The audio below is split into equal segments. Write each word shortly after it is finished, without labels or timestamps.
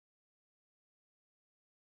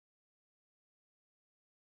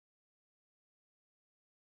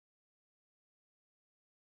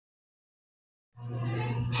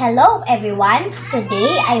Hello everyone!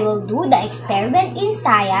 Today I will do the experiment in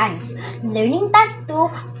science. Learning task 2,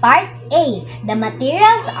 part A. The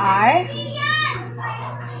materials are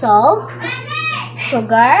salt,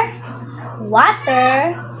 sugar,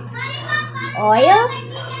 water, oil,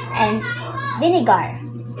 and vinegar.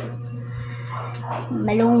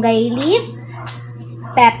 Malunggay leaf,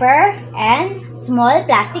 pepper, and small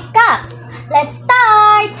plastic cups. Let's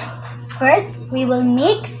start! First, we will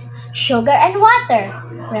mix sugar and water.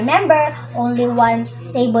 Remember, only 1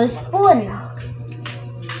 tablespoon.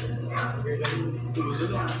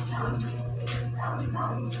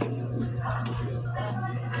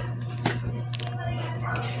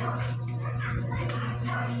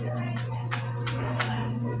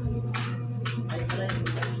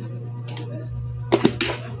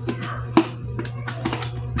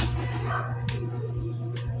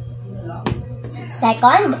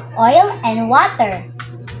 Second, oil and water.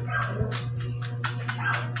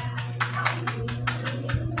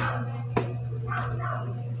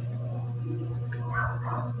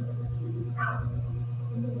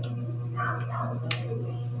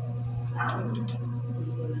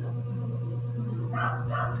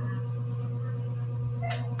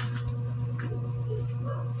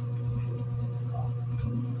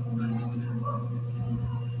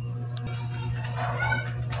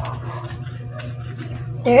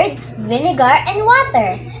 Third, vinegar and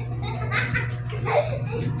water.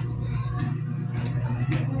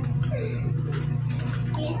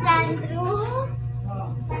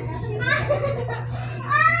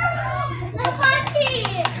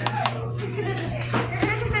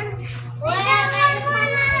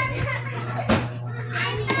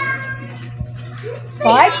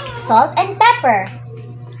 Fourth, salt and pepper.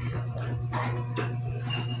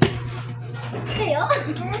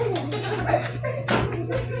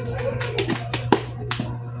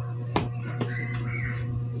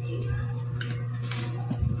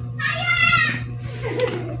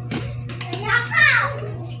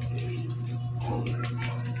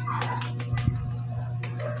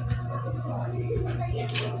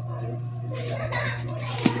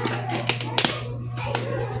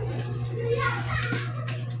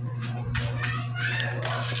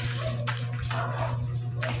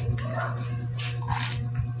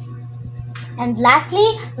 And lastly,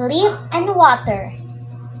 leaf and water.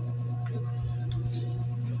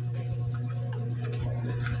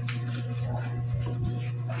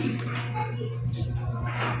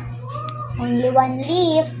 Only 1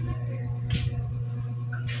 leaf.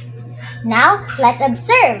 Now, let's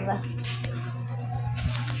observe.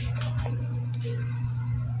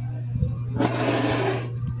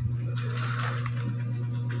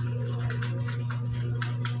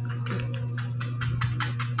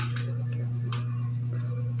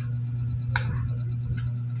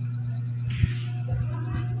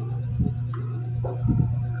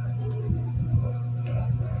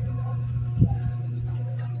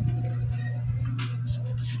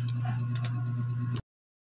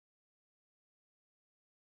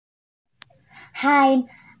 Hi,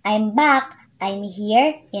 I'm back. I'm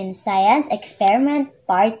here in Science Experiment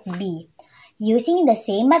Part B. Using the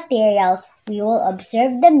same materials, we will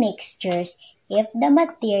observe the mixtures if the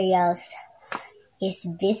materials is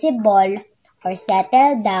visible or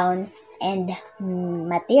settle down, and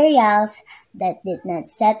materials that did not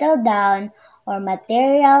settle down or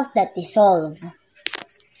materials that dissolve.